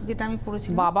 কোনটা? যেটা আমি পরেছি।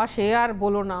 বাবা, সে আর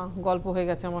বলো না, গল্প হয়ে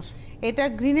গেছে আমার। এটা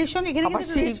গ্রিনের সঙ্গে, এখানে কিন্তু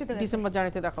ডিসেম্বর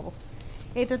জানুয়ারিতে দেখাবো।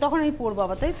 এটা তখন আমি পরবো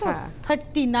বাবা, তাই তো?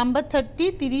 30, নাম্বার 30,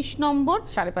 30 নম্বর,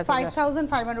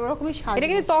 5,500 ওরকমই শাড়ি। এটা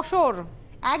কিন্তু তসর,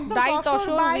 একদম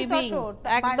তসর বাই তসর,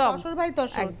 একদম তসর বাই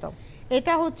তসর।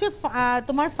 এটা হচ্ছে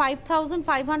তোমার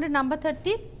 5,500, নাম্বার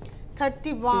 30,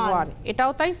 31।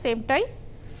 এটাও তাই, সেমটাই,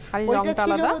 খালি রংটা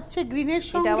আলাদা। এটা হচ্ছে গ্রিনের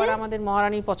সঙ্গে, এটা আবার আমাদের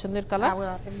মহারানীর পছন্দের কালার,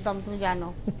 একদম তুমি জানো,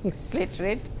 স্লেট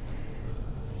রেড।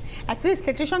 অ্যাকচুয়ালি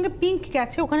স্লেটের সঙ্গে পিঙ্ক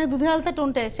গেছে, ওখানে দুধে আলতা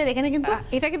টোনটা এসেছে, এখানে কিন্তু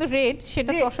এটা কিন্তু রেড,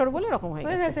 সেটা তসর বলে এরকম হয়ে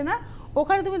গেছে না?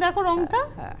 ওখানে তুমি দেখো রংটা,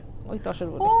 হ্যাঁ ওই তসর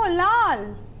বলে। ও লাল,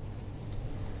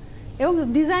 এবং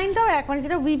ডিজাইনটাও এক, মানে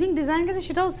যেটা উইভিং ডিজাইন গেছে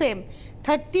সেটাও সেম।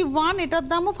 31, এটার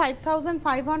দামও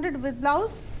 5,500 উইথ ব্লাউজ।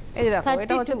 এই দেখো,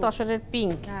 এটা হচ্ছে তসরের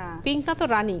পিঙ্ক, পিঙ্ক না তো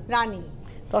রানী, রানী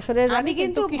তসরের রানী।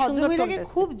 কিন্তু কি সুন্দর ভদ্রমহিলাকে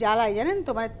খুব জ্বালাই জানেন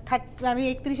তো, মানে আমি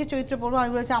 31 চৈত্র পড়বো,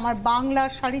 আমি বলেছি আমার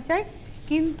বাংলার শাড়ি চাই,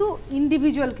 কিন্তু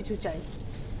ইন্ডিভিজুয়াল কিছু চাই,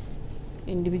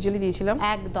 ইন্ডিভিজুয়ালি দিয়েছিলাম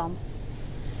একদম।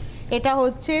 এটা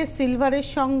হচ্ছে সিলভারের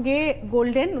সঙ্গে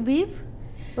গোল্ডেন উইভ।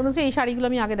 এই শাড়িগুলো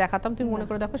আমি আগে দেখাতাম, তুমি মনে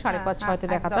করে দেখো 5,500-6তে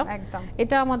দেখাতাম।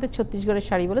 এটা আমাদের ছত্তিশগড়ের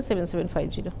শাড়ি বলে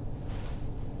 7750,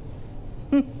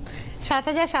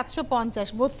 7,750,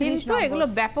 32। কিন্তু এগুলো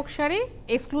ব্যাপক শাড়ি,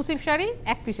 এক্সক্লুসিভ শাড়ি,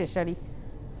 এক পিসের শাড়ি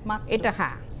এটা।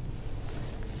 হ্যাঁ,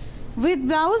 উইথ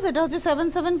ব্লাউজ। এটা হচ্ছে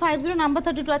 7750, নাম্বার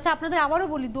 32। আচ্ছা, আপনাদের আবারও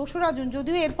বলি, 2রা জুন,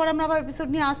 যদিও এরপর আমরা আবার এপিসোড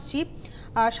নিয়ে আসছি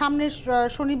সামনের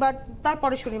শনিবার,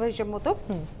 তারপরে শনিবার হিসেব মতো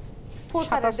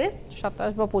 27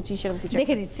 বা 25 এরকম কিছু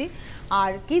দেখে নিচ্ছি।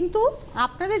 আর কিন্তু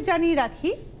আপনাদের জানিয়ে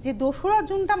রাখি যে 2রা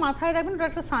জুনটা মাথায় রাখবেন, ওটা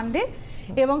একটা সানডে,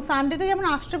 এবং সানডেতে যেমন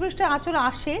আষ্টপৃষ্ঠে আঁচল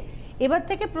আসে, এবার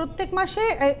থেকে প্রত্যেক মাসে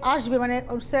আসবে, মানে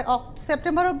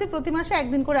সেপ্টেম্বর অবধি প্রতি মাসে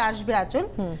একদিন করে আসবে আঁচল,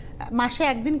 মাসে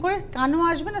একদিন করে কানও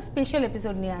আসবে না, স্পেশাল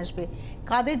এপিসোড নিয়ে আসবে।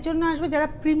 কাদের জন্য আসবে? যারা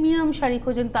প্রিমিয়াম শাড়ি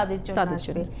খোঁজেন তাদের জন্য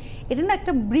আসবে। এটা না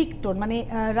একটা ব্রিক টোন, মানে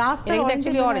রাস্ট আর অরেঞ্জ,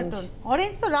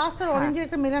 অরেঞ্জ তো রাস্ট আর অরেঞ্জের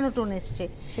একটা মেলানো টোন এসছে।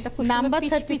 নাম্বার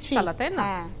 33,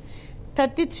 হ্যাঁ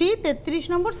 33 33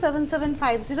 নম্বর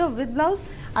 7750 উইথ ব্লাউজ।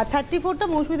 আর 34টা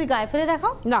মৌসুমীদি গায়ে ফেলে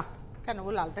দেখাও না। কেন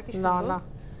গো, লালটা কি না সুন্দর। না,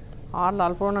 আর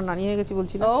লাল পরনা নানি হয়ে গেছি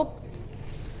বলছি না।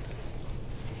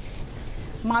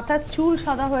 মাথার চুল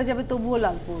সাদা হয়ে যাবে তবুও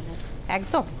লাল পরবো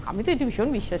একদম, আমি তো এটা ভীষণ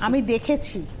বিশ্বাসী। আমি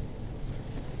দেখেছি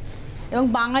এবং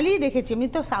বাঙালিই দেখেছি। আমি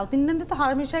তো সাউথ ইন্ডিয়ানদের তো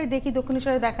হারমেশাই দেখি,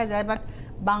 দক্ষিণেশ্বরে দেখা যায়, বাট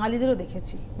বাঙালিদেরও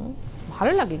দেখেছি।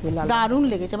 ভালো লাগে এগুলো, দারুণ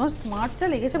লেগেছে আমার, স্মার্টটা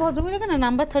লেগেছে ভদ্রমহিলাকে না।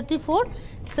 নাম্বার 34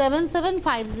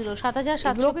 7750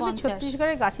 7750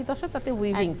 ছত্তিশগড়ের গাছি তসর, তাতে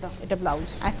উইভিং, এটা ব্লাউজ।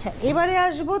 আচ্ছা এবারে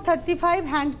আসবো 35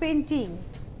 হ্যান্ড পেইন্টিং।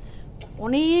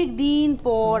 অনেক দিন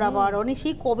পর আবার, অনেক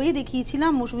সেই কবে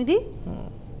দেখিয়েছিলাম মৌসুমীদি,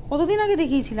 কতদিন আগে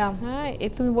দেখিয়েছিলাম। হ্যাঁ, এ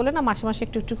তুমি বলে না মাসে মাসে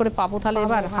একটু একটু করে পাবো, তাহলে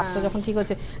এবার হাতটা যখন ঠিক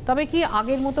হচ্ছে, তবে কি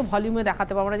আগের মতো ভলিউমে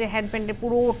দেখাতে পারবো না, যে হ্যান্ড পেইন্টে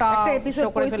পুরোটা একটা এপিসোড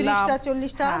 35টা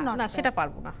 40টা না, সেটা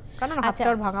পারবো না, কারণ হাতটা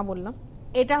ভাঙা বললাম।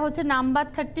 এটা হচ্ছে নাম্বার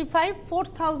 35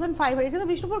 4500। এটা তো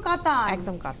বিষ্ণুপুর কাতান,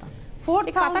 একদম কাতান।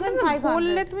 4500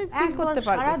 বললে তুমি ফিল করতে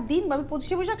পারবে। সারা দিন ভাবে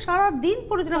 25 বৈশাখ সারা দিন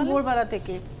পরেছিলাম ভোরবেলা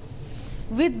থেকে,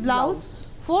 উইথ ব্লাউজ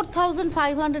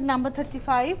 4500 নাম্বার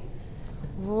 35।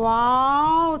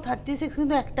 ওয়াও 36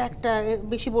 কিন্তু একটা একটা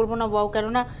বেশি বলবো না ওয়াও,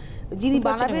 কেননা যিনি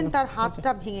বানাবেন তার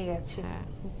হাতটা ভেঙে গেছে,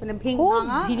 মানে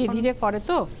ভাঙা ধীরে ধীরে করে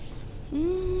তো।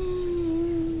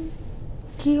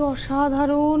 কি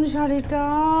অসাধারণ শাড়িটা,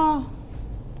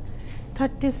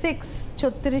 36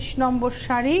 36 নম্বর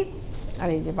শাড়ি। আর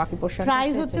এই যে বাকি পোর্শন,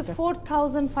 প্রাইস হচ্ছে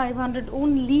 4500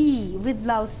 অনলি উইথ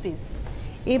ব্লাউজ পিস।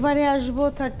 এবারে আসবো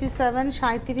 37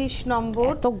 37 নম্বর।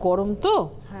 তো গরম তো,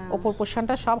 ওপর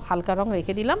পোর্শনটা সব হালকা রং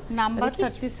রেখে দিলাম, নাম্বার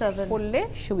 37 পরলে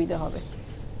সুবিধা হবে।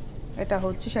 এটা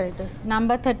হচ্ছে শাড়িটা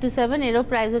নাম্বার 37, এরও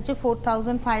প্রাইস হচ্ছে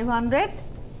 4500।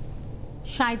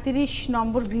 37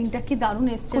 নম্বর গ্রিনটা কি দারুণ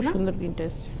এসছে, খুব সুন্দর গ্রিনটা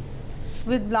এসছে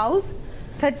উইথ ব্লাউজ।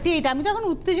 38 আমি তো এখন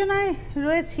উত্তেজনায়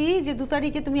রয়েছি যে 2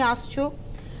 তারিখে তুমি আসছো,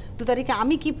 2 তারিখে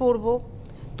আমি কি পরবো,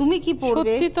 তুমি কি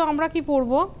পরবে। সত্যি তো, আমরা কি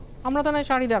পরবো? আমরা তো না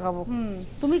শাড়ি দেখাবো,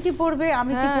 তুমি কি পরবে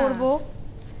আমি কি পরবো।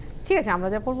 ঠিক আছে, আমরা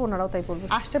যা পরবো ওনারাও তাই পরবে।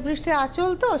 আষ্টাপৃষ্ঠে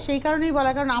আঁচল তো, সেই কারণেই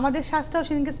বলা, কারণ আমাদের সাজটাও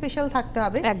সেদিনকে স্পেশাল থাকতে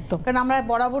হবে একদম, কারণ আমরা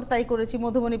বরাবর তাই করেছি।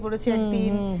 মধুবনী পরেছি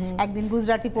একদিন, একদিন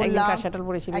গুজরাটি পরলাম,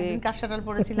 একদিন কাশাটাল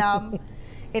পরেছিলাম।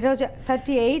 এটা হচ্ছে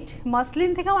 38 মাসলিন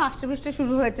থেকে আমার আষ্টাপৃষ্ঠে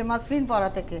শুরু হয়েছে, মাসলিন পরা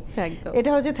থেকে। এটা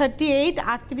হচ্ছে 38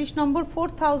 38 নম্বর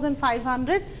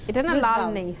 4500। এটা না লাল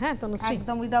নেই, হ্যাঁ তনুশ্রী,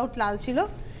 একদম উইদাউট লাল ছিল।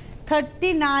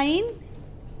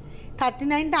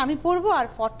 39টা আমি পরবো আর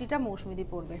 40টা মৌসুমীদি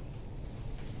পরবে।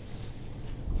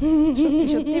 সত্যি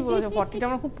সত্যি বলেছো, 40টা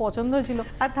আমার খুব পছন্দ হয়েছিল,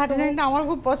 আর 39টা আমার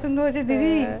খুব পছন্দ হয়েছে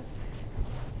দিদি।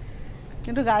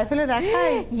 একটু গায়ে ফেলে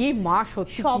দেখাই। এই মা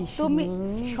সত্যি,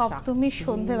 সপ্তমীর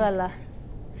সন্ধেবেলা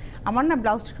আমার না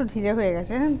ব্লাউজটা একটু ঢিলে হয়ে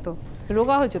গেছে, জানেন তো।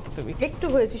 রোগা হয়েছে তো তুমি? একটু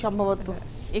হয়েছে সম্ভবত,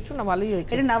 একটু না, ভালোই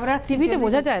হয়েছে। এটা নবরাত্রি, টিভিতে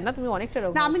বোঝা যায় না তুমি অনেকটা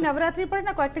রোগা। না আমি নবরাত্রির পরে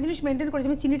না কয়েকটা জিনিস মেইনটেইন করেছি,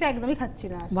 আমি চিনিটা একদমই খাচ্ছি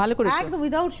না, ভালো করেছো, একদম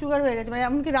উইদাউট সুগার হয়ে গেছে, মানে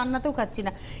এমনকি রান্নাতেও খাচ্ছি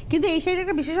না। কিন্তু এই শাড়ির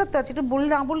একটা বিশেষত্ব আছে, এটা বললে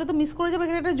না বললে তো মিস করে যাবে,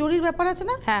 এখানে একটা জরির ব্যাপার আছে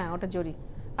না। হ্যাঁ ওটা জরি,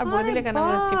 আর বলে দিলে কেন,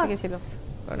 চেপে গেছিল,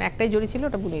 কারণ একটাই জরি ছিল,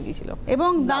 ওটা বুনিয়ে দিয়েছিল।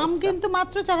 এবং দাম কিন্তু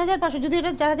মাত্র 4500, যদি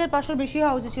এটা 4500 বেশি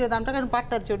হওয়া উচিত ছিল দামটা, কারণ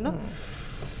পাটটার জন্য।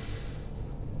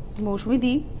 মৌসুমী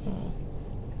দি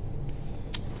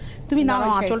তুমি নাও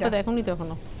এই আঁচলটা দেখোনি তো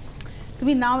এখনো,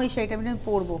 তুমি নাও এই শাড়িটা, আমি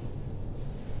পরবো,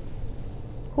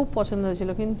 খুব পছন্দ হয়েছিল,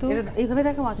 কিন্তু এইভাবে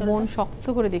দেখো আঁচল, মন শক্ত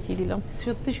করে দেখিয়ে দিলাম।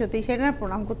 সত্যি সত্যি এই শাড়িটা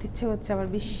প্রণাম করতে ইচ্ছে হচ্ছে আমার,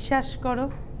 বিশ্বাস করো,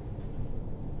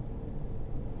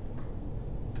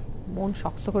 মন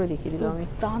শক্ত করে দেখিয়ে দিলাম আমি।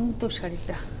 দুর্দান্ত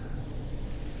শাড়িটা,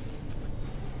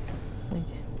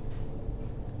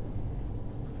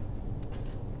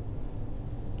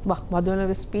 বাহ,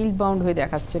 ভদ্রভাবে স্পিড বাউন্ড হয়ে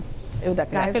দেখাচ্ছে। এও দেখ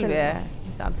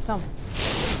জানতাম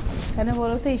কেন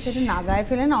বলো তো, এই শাড়িটা না গায়ে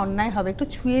ফেলে না অন্যায় হবে, একটু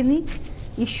ছুঁয়ে নিই।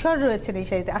 ঈশ্বর রয়েছেন এই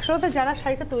শাড়িতে, আসলে যারা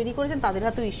শাড়িটা তৈরি করেছেন তাদের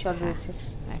হাতেও ঈশ্বর রয়েছে,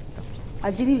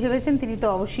 আর যিনি ভেবেছেন তিনি তো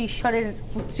অবশ্যই ঈশ্বরের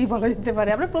পুত্রী বলা যেতে পারে।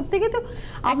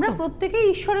 আমরা প্রত্যেকেই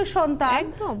ঈশ্বরের সন্তান,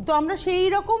 তো আমরা সেই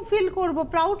রকম ফিল করব,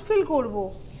 প্রাউড ফিল করব।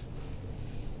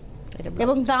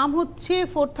 এবং দাম হচ্ছে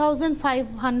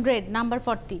 4500 নাম্বার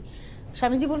 40।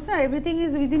 স্বামীজি বলছেন everything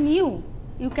is within you,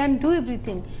 you can do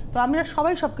everything. তো আমরা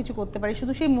সবাই সবকিছু করতে পারি,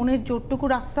 শুধু সেই মনের জোরটুকু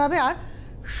রাখতে হবে আর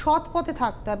সৎ পথে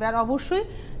থাকতে হবে, আর অবশ্যই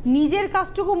নিজের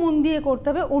কাজটুকু মন দিয়ে করতে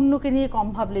হবে, অন্যকে নিয়ে কম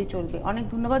ভাবলেই চলবে। অনেক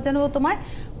ধন্যবাদ জানাবো তোমায়।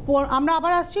 আমরা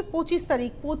আবার আসছি 25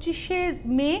 তারিখ, 25শে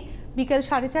মে বিকেল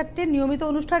 4:30 নিয়মিত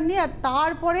অনুষ্ঠান নিয়ে, আর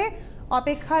তারপরে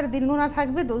অপেক্ষার দিনগোনা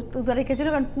থাকবে 2 তারিখের জন্য,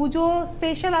 কারণ পুজো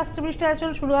স্পেশাল আষ্টমীষ্টি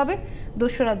আচরণ শুরু হবে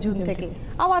 2রা জুন থেকে,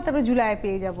 আবার তারপরে জুলাই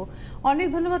পেয়ে যাব। অনেক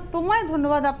ধন্যবাদ তোমায়,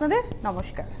 ধন্যবাদ আপনাদের,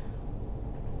 নমস্কার।